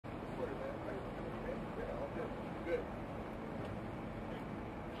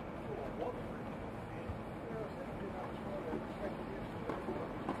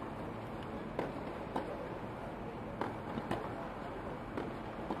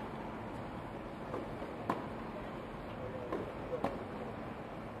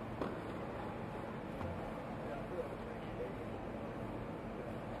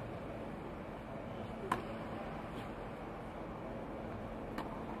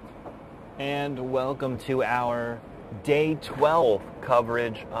And welcome to our Day 12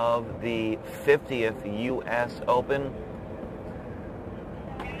 coverage of the 50th U.S. Open.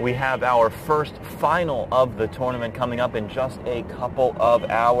 We have our first final of the tournament coming up in just a couple of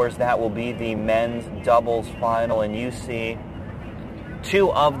hours. That will be the men's doubles final, and you see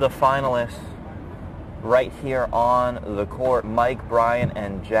two of the finalists right here on the court, Mike Bryan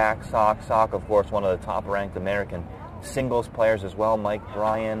and Jack Sock. Sock, of course, one of the top-ranked American singles players as well. Mike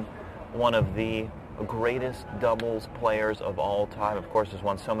Bryan, one of the greatest doubles players of all time. Of course, has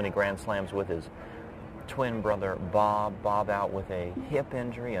won so many Grand Slams with his twin brother Bob. Bob out with a hip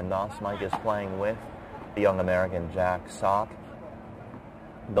injury, and thus Mike is playing with the young American Jack Sock.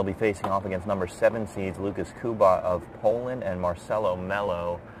 They'll be facing off against number 7 seeds Lucas Kuba of Poland and Marcelo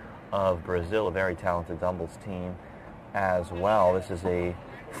Melo of Brazil, a very talented doubles team as well. This is a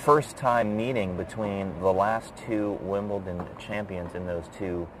first-time meeting between the last two Wimbledon champions in those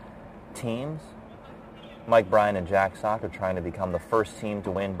two teams. Mike Bryan and Jack Sock are trying to become the first team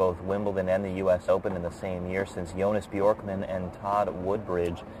to win both Wimbledon and the U.S. Open in the same year since Jonas Bjorkman and Todd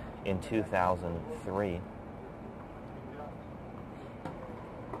Woodbridge in 2003.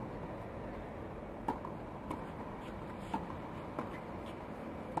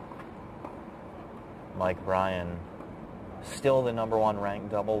 Mike Bryan, still the #1 ranked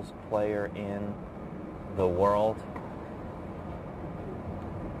doubles player in the world.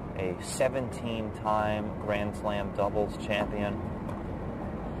 A 17-time Grand Slam doubles champion.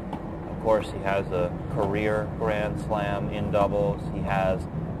 Of course, he has a career Grand Slam in doubles. He has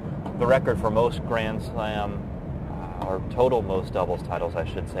the record for most Grand Slam, or total most doubles titles, I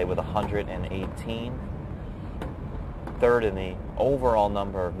should say, with 118. Third in the overall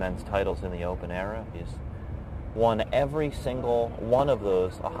number of men's titles in the Open era. He's won every single one of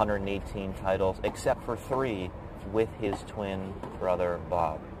those 118 titles, except for 3 with his twin brother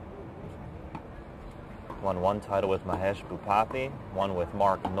Bob. Won 1 title with Mahesh Bhupathi, 1 with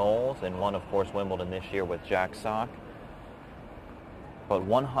Mark Knowles, and 1, of course, Wimbledon this year with Jack Sock. But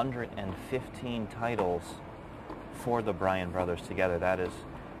 115 titles for the Bryan brothers together. That is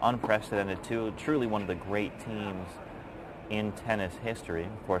unprecedented, too. Truly one of the great teams in tennis history.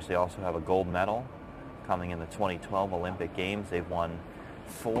 Of course, they also have a gold medal coming in the 2012 Olympic Games. They've won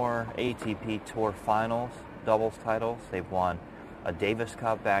 4 ATP Tour Finals doubles titles. They've won a Davis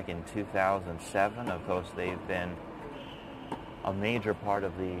Cup back in 2007. Of course, they've been a major part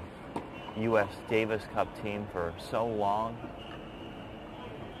of the U.S. Davis Cup team for so long.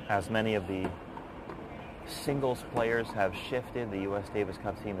 As many of the singles players have shifted, the U.S. Davis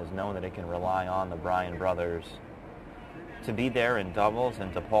Cup team has known that it can rely on the Bryan brothers to be there in doubles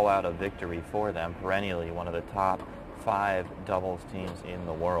and to pull out a victory for them. Perennially one of the top 5 doubles teams in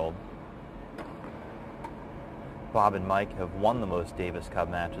the world. Bob and Mike have won the most Davis Cup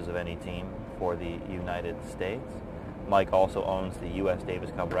matches of any team for the United States. Mike also owns the U.S.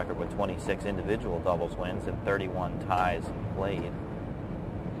 Davis Cup record with 26 individual doubles wins and 31 ties played.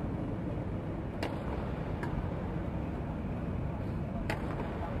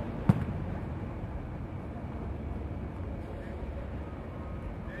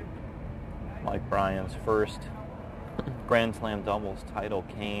 Mike Bryan's first Grand Slam doubles title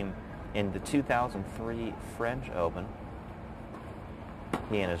came in the 2003 French Open.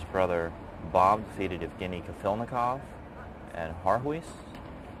 He and his brother Bob defeated Evgeny Kafelnikov and Harhuis.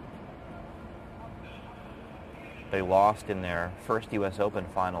 They lost in their first U.S. Open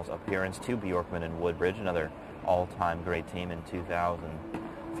Finals appearance to Bjorkman and Woodbridge, another all-time great team in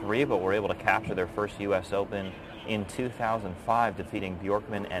 2003, but were able to capture their first U.S. Open in 2005, defeating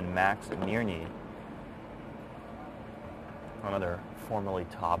Bjorkman and Max Mirny, another formerly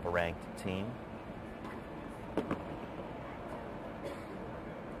top-ranked team.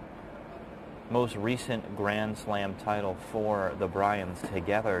 Most recent Grand Slam title for the Bryans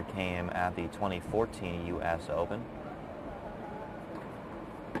together came at the 2014 U.S. Open.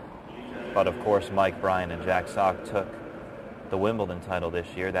 But of course, Mike Bryan and Jack Sock took the Wimbledon title this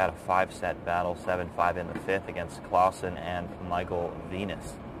year. That a 5-set battle, 7-5 in the 5th against Clausen and Michael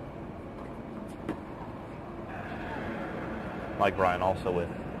Venus. Mike Bryan also with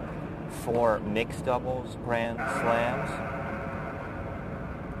 4 mixed doubles Grand Slams.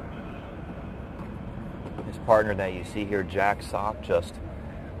 His partner that you see here, Jack Sock, just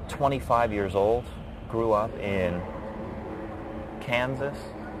 25 years old, grew up in Kansas,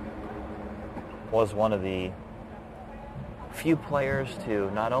 was one of the few players to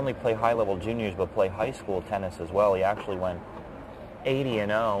not only play high-level juniors but play high school tennis as well. He actually went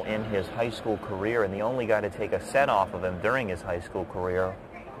 80-0 in his high school career, and the only guy to take a set off of him during his high school career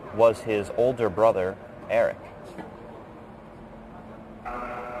was his older brother, Eric.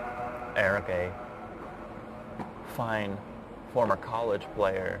 Eric, a fine former college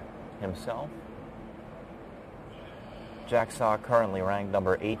player himself. Jack Sock currently ranked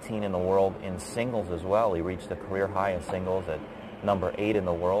number 18 in the world in singles as well. He reached a career high in singles at number 8 in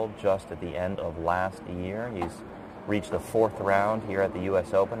the world just at the end of last year. He's reached the 4th round here at the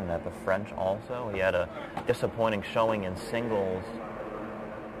U.S. Open and at the French also. He had a disappointing showing in singles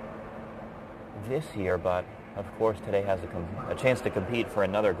this year, but of course today has a chance to compete for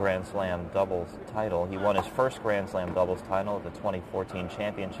another Grand Slam doubles title. He won his first Grand Slam doubles title at the 2014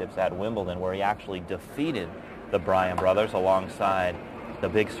 championships at Wimbledon, where he actually defeated the Bryan brothers alongside the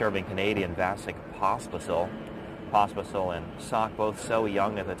big serving Canadian Vasek Pospisil. Pospisil and Sock both so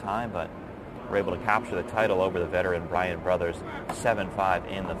young at the time, but were able to capture the title over the veteran Bryan brothers 7-5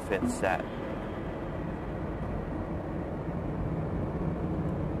 in the 5th set.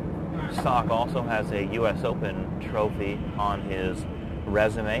 Sock also has a U.S. Open trophy on his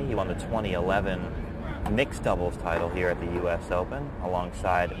resume. He won the 2011 mixed doubles title here at the U.S. Open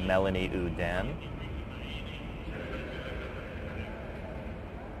alongside Melanie Oudin.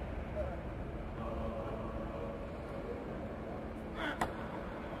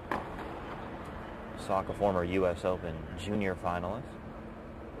 Sock, a former U.S. Open junior finalist.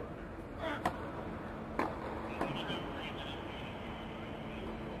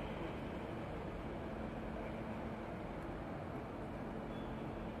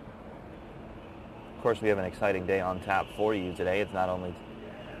 Of course, we have an exciting day on tap for you today. It's not only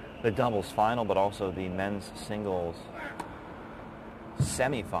the doubles final, but also the men's singles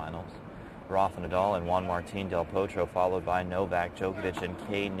semifinals. Rafa Nadal and Juan Martín del Potro, followed by Novak Djokovic and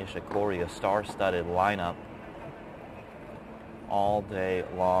Kei Nishikori, a star-studded lineup all day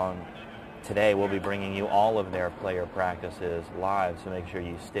long. Today, we'll be bringing you all of their player practices live, so make sure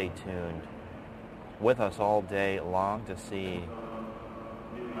you stay tuned with us all day long to see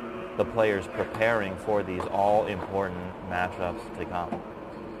the players preparing for these all-important matchups to come.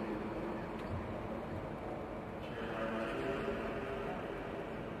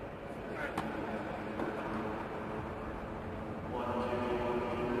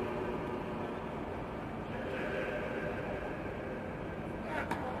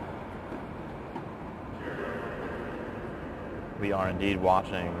 We are indeed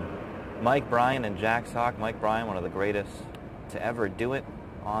watching Mike Bryan and Jack Sock. Mike Bryan, one of the greatest to ever do it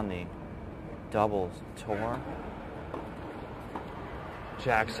on the doubles tour.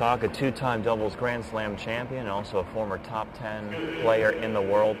 Jack Sock, a 2-time doubles Grand Slam champion, and also a former top 10 player in the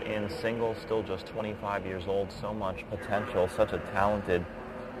world in singles, still just 25 years old. So much potential, such a talented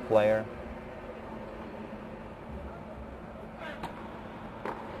player.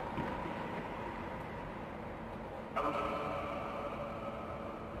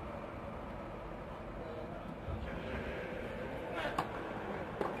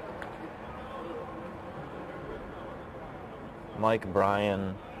 Mike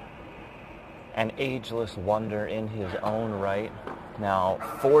Bryan, an ageless wonder in his own right. Now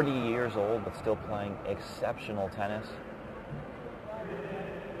 40 years old, but still playing exceptional tennis.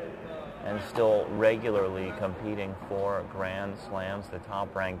 And still regularly competing for Grand Slams, the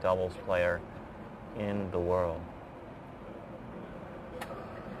top-ranked doubles player in the world.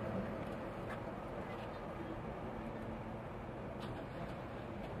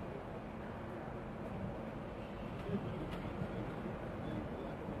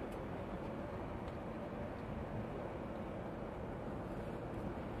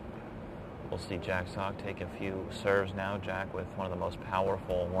 We'll see Jack Sock take a few serves now. Jack with one of the most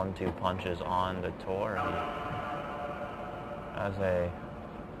powerful 1-2 punches on the tour. He has a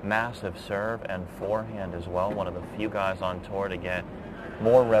massive serve and forehand as well. One of the few guys on tour to get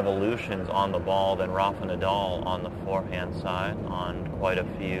more revolutions on the ball than Rafa Nadal on the forehand side on quite a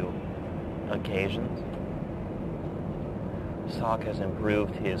few occasions. Sock has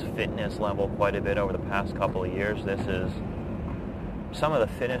improved his fitness level quite a bit over the past couple of years. This is some of the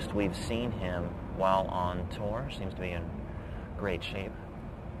fittest we've seen him while on tour. Seems to be in great shape.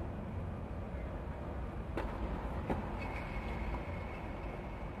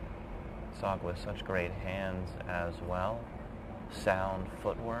 Sock with such great hands as well. Sound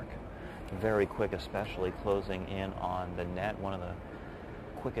footwork. Very quick, especially closing in on the net. One of the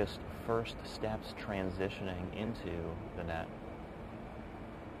quickest first steps transitioning into the net.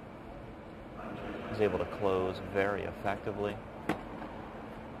 He's able to close very effectively.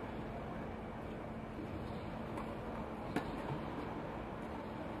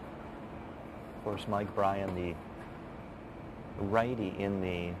 Of course, Mike Bryan, the righty in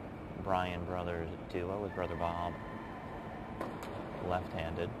the Bryan brothers duo with brother Bob,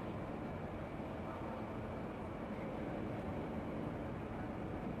 left-handed.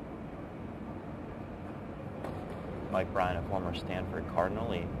 Mike Bryan, a former Stanford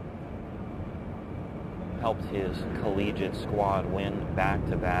Cardinal, he helped his collegiate squad win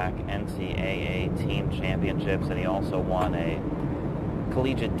back-to-back NCAA team championships, and he also won a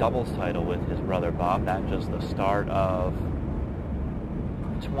collegiate doubles title with his brother Bob. That's just the start of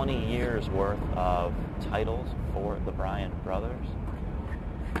 20 years worth of titles for the Bryan brothers.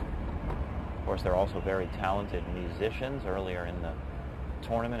 Of course, they're also very talented musicians. Earlier in the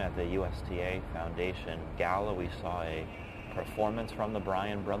tournament at the USTA Foundation Gala, we saw a performance from the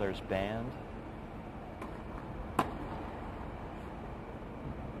Bryan brothers band.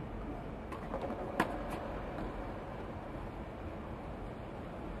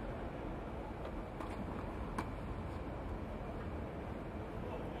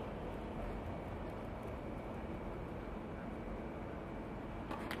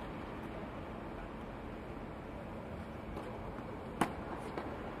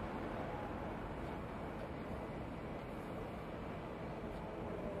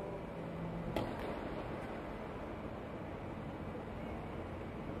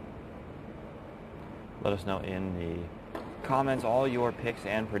 Let us know in the comments all your picks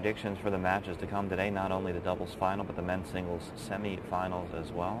and predictions for the matches to come today, not only the doubles final, but the men's singles semi-finals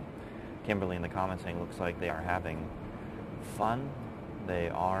as well. Kimberly in the comments saying looks like they are having fun. They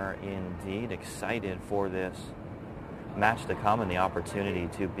are indeed excited for this match to come and the opportunity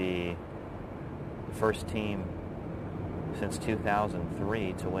to be the first team since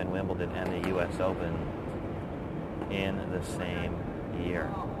 2003 to win Wimbledon and the U.S. Open in the same year.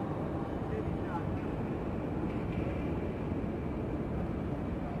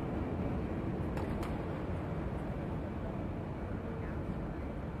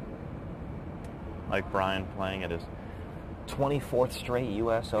 Mike Bryan playing at his 24th straight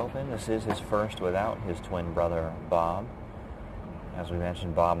U.S. Open. This is his first without his twin brother, Bob. As we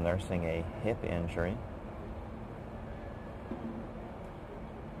mentioned, Bob nursing a hip injury.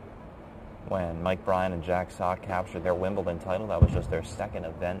 When Mike Bryan and Jack Sock captured their Wimbledon title, that was just their second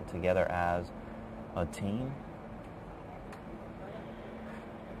event together as a team.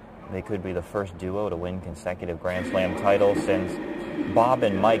 They could be the first duo to win consecutive Grand Slam titles since Bob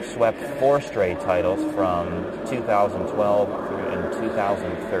and Mike swept 4 straight titles from 2012 through in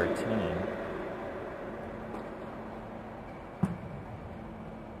 2013.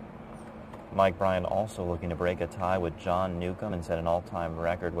 Mike Bryan also looking to break a tie with John Newcomb and set an all-time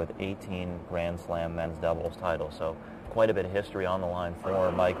record with 18 Grand Slam men's doubles titles. So quite a bit of history on the line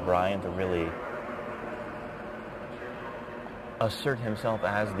for Mike Bryan to really assert himself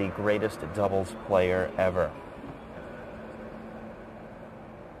as the greatest doubles player ever.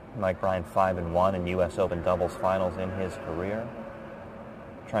 Mike Bryan 5-1 in U.S. Open doubles finals in his career.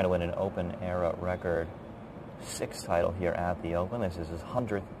 Trying to win an Open era record 6th title here at the Open. This is his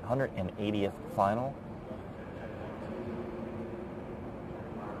 180th final.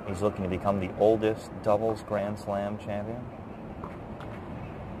 He's looking to become the oldest doubles Grand Slam champion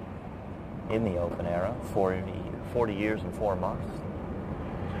in the Open era, 40 years and 4 months.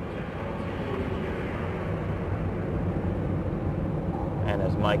 And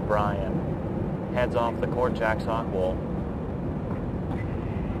as Mike Bryan heads off the court, Jack Sock will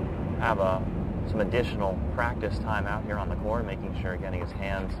have some additional practice time out here on the court, making sure getting his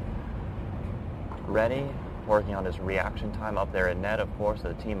hands ready, working on his reaction time up there at net. Of course,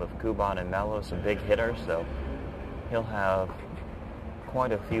 the team of Kuban and Melo, some big hitters, so he'll have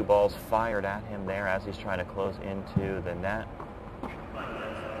quite a few balls fired at him there as he's trying to close into the net.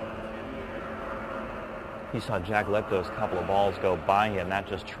 He saw Jack let those couple of balls go by him, not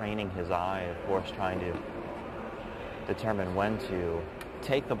just training his eye, of course, trying to determine when to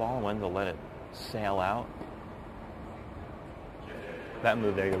take the ball and when to let it sail out. That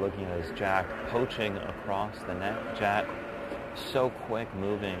move there you're looking at is Jack poaching across the net. Jack so quick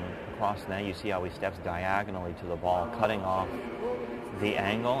moving across the net. You see how he steps diagonally to the ball, cutting off the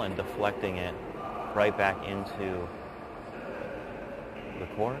angle and deflecting it right back into the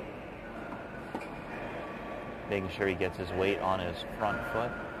court. Making sure he gets his weight on his front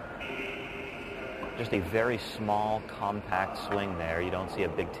foot. Just a very small, compact swing there. You don't see a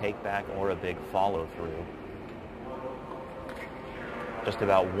big take back or a big follow through. Just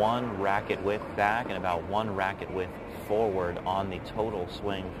about 1 racket width back and about 1 racket width forward on the total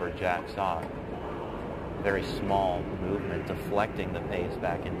swing for Jack Sock. Very small movement, deflecting the pace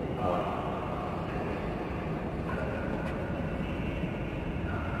back into the court.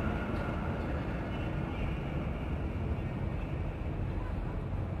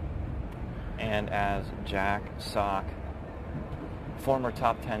 And as Jack Sock, former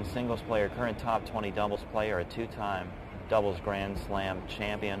top 10 singles player, current top 20 doubles player, a 2-time doubles Grand Slam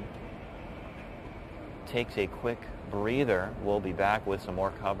champion, takes a quick breather. We'll be back with some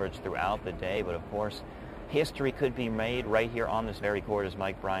more coverage throughout the day, but of course, history could be made right here on this very court as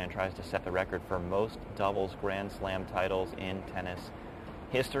Bryan tries to set the record for most doubles Grand Slam titles in tennis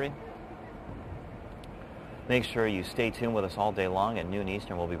history. Make sure you stay tuned with us all day long. At noon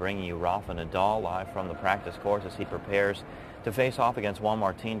Eastern, we'll be bringing you Rafa Nadal live from the practice course as he prepares to face off against Juan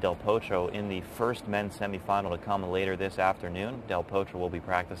Martín Del Potro in the first men's semifinal to come later this afternoon. Del Potro will be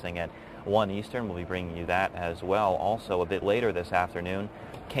practicing at 1 Eastern. We'll be bringing you that as well. Also, a bit later this afternoon,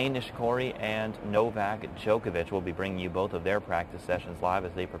 Kei Nishikori and Novak Djokovic will be bringing you both of their practice sessions live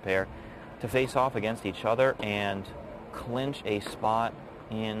as they prepare to face off against each other and clinch a spot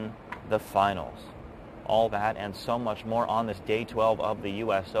in the finals. All that and so much more on this Day 12 of the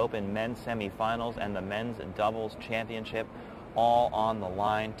U.S. Open, men's semifinals and the men's doubles championship, all on the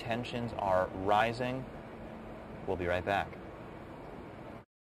line. Tensions are rising. We'll be right back.